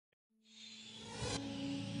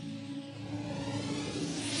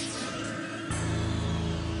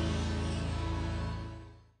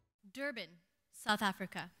Durban, South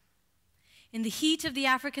Africa. In the heat of the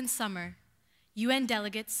African summer, UN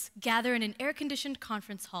delegates gather in an air-conditioned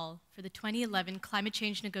conference hall for the 2011 climate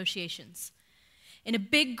change negotiations. In a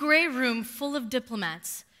big gray room full of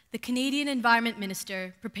diplomats, the Canadian Environment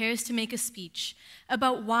Minister prepares to make a speech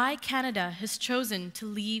about why Canada has chosen to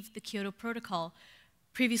leave the Kyoto Protocol,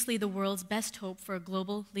 previously the world's best hope for a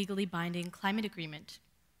global, legally binding climate agreement.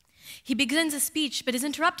 He begins a speech, but is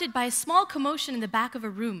interrupted by a small commotion in the back of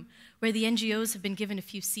a room where the NGOs have been given a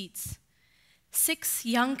few seats. 6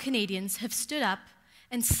 young Canadians have stood up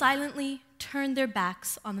and silently turned their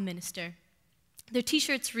backs on the minister. Their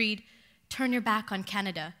t-shirts read, "Turn your back on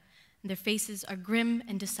Canada," and their faces are grim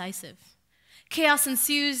and decisive. Chaos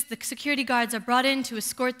ensues. The security guards are brought in to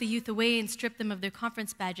escort the youth away and strip them of their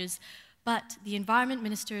conference badges, but the environment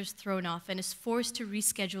minister is thrown off and is forced to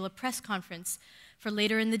reschedule a press conference for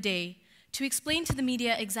later in the day to explain to the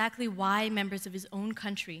media exactly why members of his own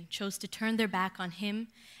country chose to turn their back on him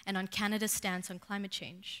and on Canada's stance on climate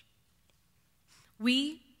change.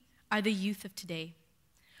 We are the youth of today.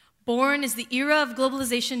 Born as the era of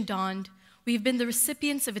globalization dawned, we have been the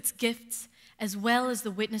recipients of its gifts as well as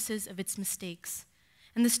the witnesses of its mistakes.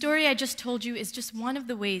 And the story I just told you is just one of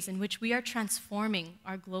the ways in which we are transforming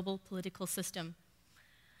our global political system.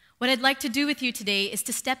 What I'd like to do with you today is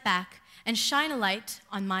to step back and shine a light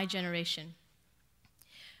on my generation.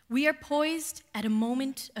 We are poised at a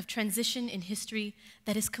moment of transition in history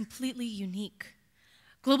that is completely unique.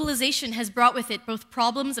 Globalization has brought with it both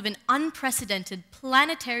problems of an unprecedented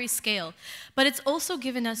planetary scale, but it's also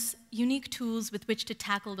given us unique tools with which to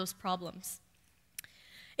tackle those problems.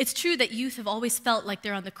 It's true that youth have always felt like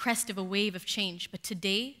they're on the crest of a wave of change, but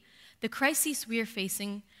today, the crises we are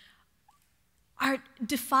facing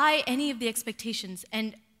defy any of the expectations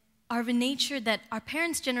and are of a nature that our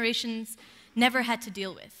parents' generations never had to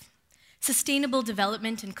deal with. Sustainable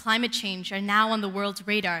development and climate change are now on the world's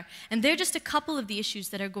radar, and they're just a couple of the issues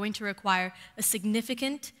that are going to require a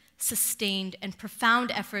significant, sustained, and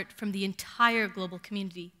profound effort from the entire global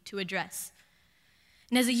community to address.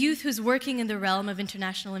 And as a youth who's working in the realm of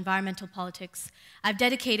international environmental politics, I've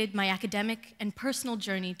dedicated my academic and personal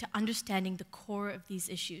journey to understanding the core of these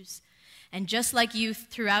issues. And just like youth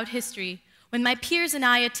throughout history, when my peers and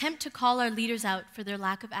I attempt to call our leaders out for their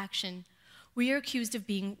lack of action, we are accused of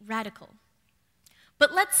being radical.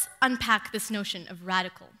 But let's unpack this notion of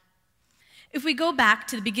radical. If we go back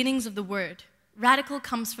to the beginnings of the word, radical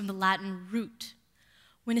comes from the Latin root.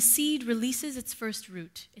 When a seed releases its first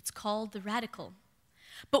root, it's called the radical.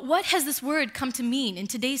 But what has this word come to mean in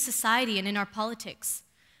today's society and in our politics?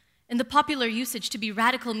 In the popular usage, to be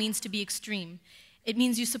radical means to be extreme. It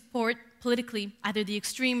means you support politically either the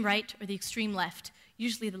extreme right or the extreme left,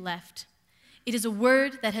 usually the left. It is a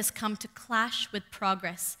word that has come to clash with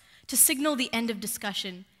progress, to signal the end of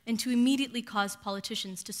discussion, and to immediately cause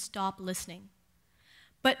politicians to stop listening.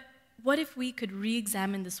 But what if we could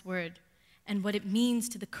re-examine this word and what it means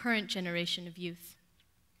to the current generation of youth?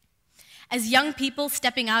 As young people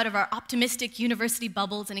stepping out of our optimistic university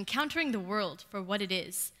bubbles and encountering the world for what it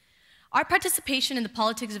is, our participation in the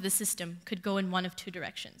politics of the system could go in one of 2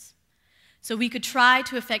 directions. So we could try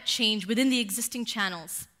to effect change within the existing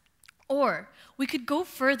channels, or we could go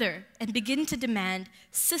further and begin to demand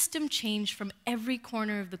system change from every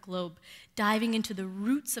corner of the globe, diving into the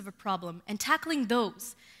roots of a problem and tackling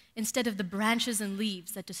those instead of the branches and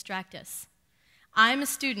leaves that distract us. I'm a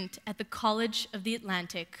student at the College of the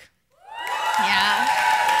Atlantic. Yeah.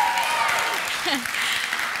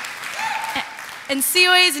 And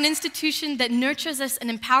COA is an institution that nurtures us and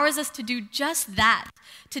empowers us to do just that,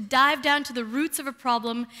 to dive down to the roots of a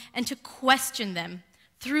problem and to question them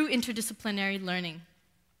through interdisciplinary learning.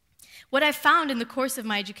 What I've found in the course of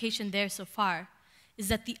my education there so far is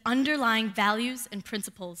that the underlying values and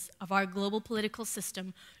principles of our global political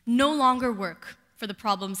system no longer work for the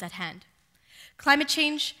problems at hand. Climate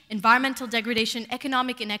change, environmental degradation,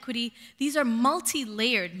 economic inequity, these are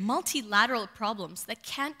multi-layered, multilateral problems that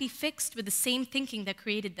can't be fixed with the same thinking that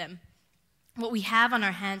created them. What we have on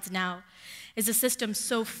our hands now is a system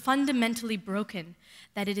so fundamentally broken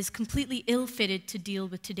that it is completely ill-fitted to deal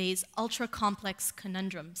with today's ultra-complex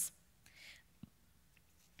conundrums.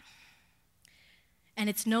 And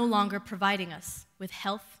it's no longer providing us with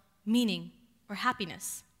health, meaning, or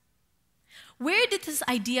happiness. Where did this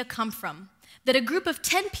idea come from that a group of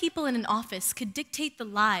 10 people in an office could dictate the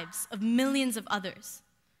lives of millions of others?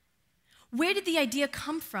 Where did the idea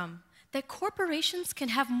come from that corporations can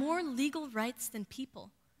have more legal rights than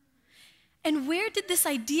people? And where did this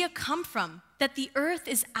idea come from that the earth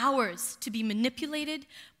is ours to be manipulated,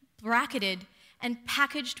 bracketed, and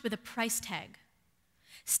packaged with a price tag?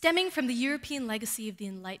 Stemming from the European legacy of the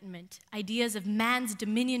Enlightenment, ideas of man's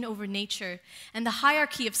dominion over nature and the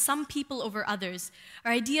hierarchy of some people over others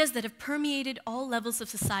are ideas that have permeated all levels of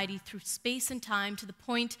society through space and time to the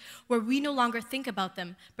point where we no longer think about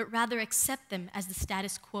them, but rather accept them as the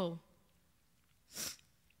status quo.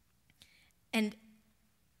 And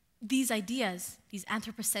these ideas, these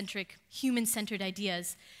anthropocentric, human-centered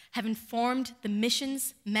ideas, have informed the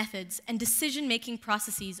missions, methods, and decision-making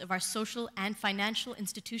processes of our social and financial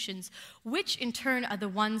institutions, which in turn are the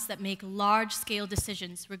ones that make large-scale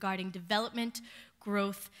decisions regarding development,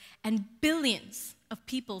 growth, and billions of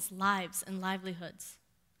people's lives and livelihoods.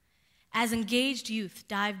 As engaged youth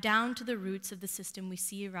dive down to the roots of the system we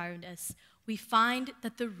see around us, we find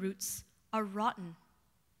that the roots are rotten.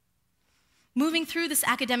 Moving through this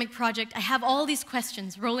academic project, I have all these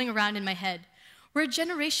questions rolling around in my head. We're a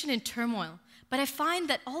generation in turmoil, but I find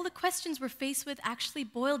that all the questions we're faced with actually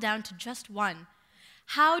boil down to just one.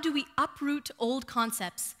 How do we uproot old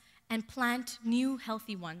concepts and plant new,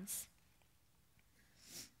 healthy ones?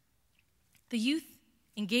 The youth,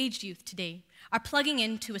 engaged youth today, are plugging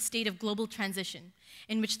into a state of global transition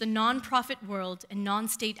in which the nonprofit world and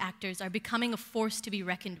non-state actors are becoming a force to be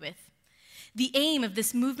reckoned with. The aim of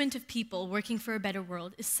this movement of people working for a better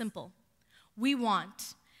world is simple. We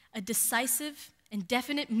want a decisive and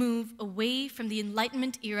definite move away from the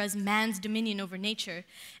Enlightenment era's man's dominion over nature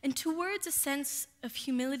and towards a sense of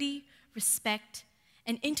humility, respect,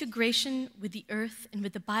 and integration with the earth and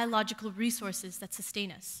with the biological resources that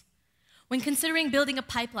sustain us. When considering building a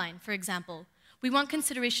pipeline, for example, we want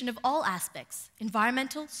consideration of all aspects,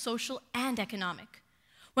 environmental, social, and economic.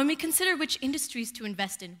 When we consider which industries to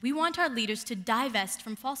invest in, we want our leaders to divest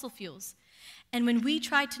from fossil fuels. And when we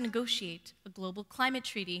try to negotiate a global climate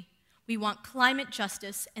treaty, we want climate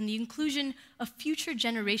justice and the inclusion of future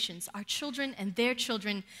generations, our children and their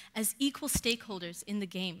children, as equal stakeholders in the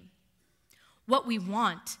game. What we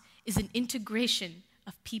want is an integration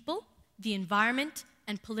of people, the environment,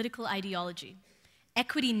 and political ideology.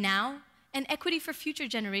 Equity now and equity for future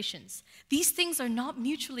generations. These things are not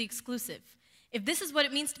mutually exclusive. If this is what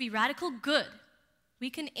it means to be radical, good. We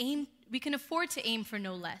can afford to aim for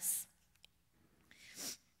no less.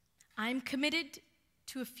 I'm committed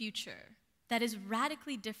to a future that is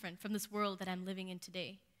radically different from this world that I'm living in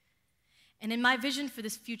today. And in my vision for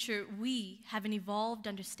this future, we have an evolved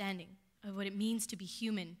understanding of what it means to be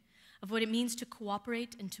human, of what it means to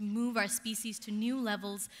cooperate and to move our species to new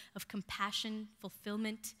levels of compassion,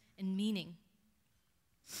 fulfillment, and meaning.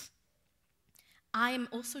 I am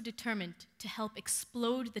also determined to help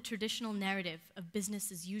explode the traditional narrative of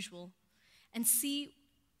business as usual and see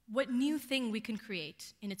what new thing we can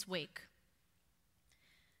create in its wake.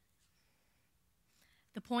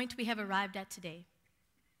 The point we have arrived at today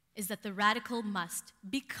is that the radical must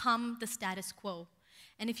become the status quo.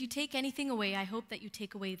 And if you take anything away, I hope that you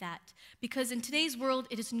take away that. Because in today's world,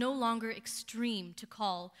 it is no longer extreme to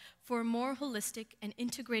call for a more holistic and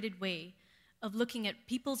integrated way of looking at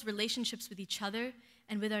people's relationships with each other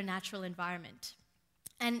and with our natural environment.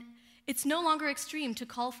 And it's no longer extreme to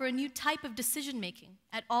call for a new type of decision-making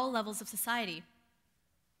at all levels of society.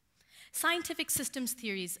 Scientific systems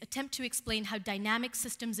theories attempt to explain how dynamic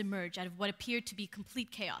systems emerge out of what appeared to be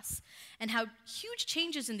complete chaos, and how huge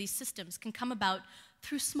changes in these systems can come about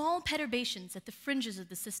through small perturbations at the fringes of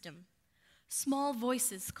the system. Small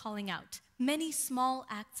voices calling out, many small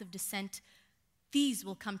acts of dissent. These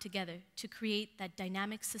will come together to create that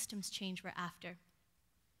dynamic systems change we're after.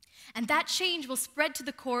 And that change will spread to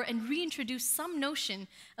the core and reintroduce some notion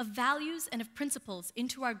of values and of principles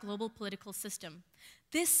into our global political system.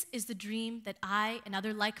 This is the dream that I and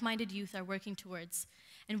other like-minded youth are working towards.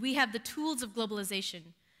 And we have the tools of globalization,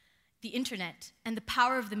 the internet, and the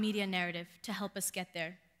power of the media narrative to help us get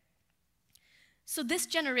there. So this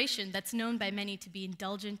generation that's known by many to be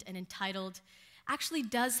indulgent and entitled actually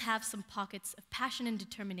does have some pockets of passion and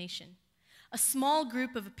determination. A small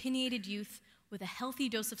group of opinionated youth with a healthy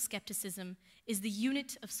dose of skepticism is the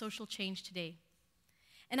unit of social change today.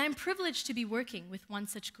 And I'm privileged to be working with one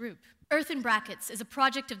such group. Earth in Brackets is a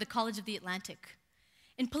project of the College of the Atlantic.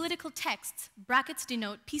 In political texts, brackets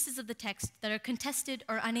denote pieces of the text that are contested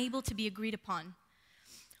or unable to be agreed upon.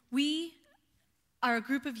 We are a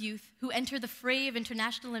group of youth who enter the fray of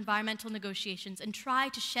international environmental negotiations and try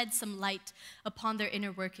to shed some light upon their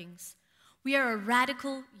inner workings. We are a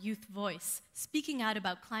radical youth voice, speaking out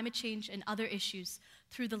about climate change and other issues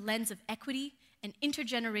through the lens of equity and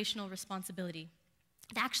intergenerational responsibility.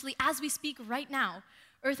 And actually, as we speak right now,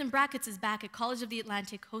 Earth in Brackets is back at College of the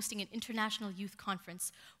Atlantic hosting an international youth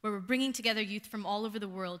conference where we're bringing together youth from all over the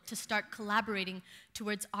world to start collaborating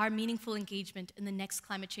towards our meaningful engagement in the next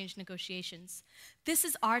climate change negotiations. This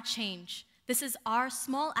is our change. This is our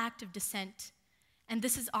small act of dissent. And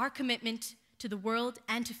this is our commitment to the world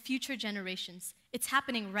and to future generations. It's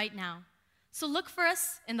happening right now. So look for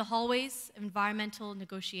us in the hallways of environmental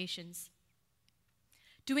negotiations,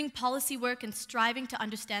 doing policy work and striving to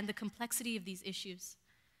understand the complexity of these issues.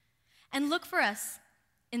 And look for us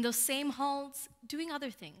in those same halls doing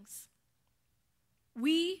other things.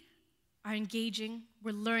 We are engaging,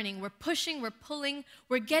 we're learning, we're pushing, we're pulling,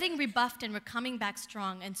 we're getting rebuffed, and we're coming back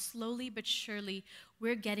strong. And slowly but surely,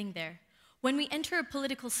 we're getting there. When we enter a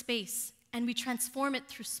political space and we transform it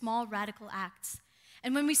through small radical acts,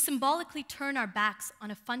 and when we symbolically turn our backs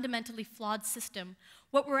on a fundamentally flawed system,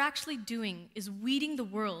 what we're actually doing is weeding the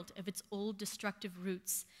world of its old destructive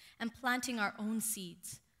roots and planting our own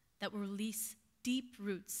seeds that will release deep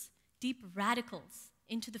roots, deep radicals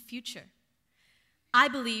into the future. I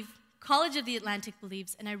believe, College of the Atlantic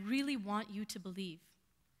believes, and I really want you to believe,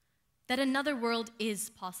 that another world is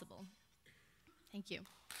possible. Thank you.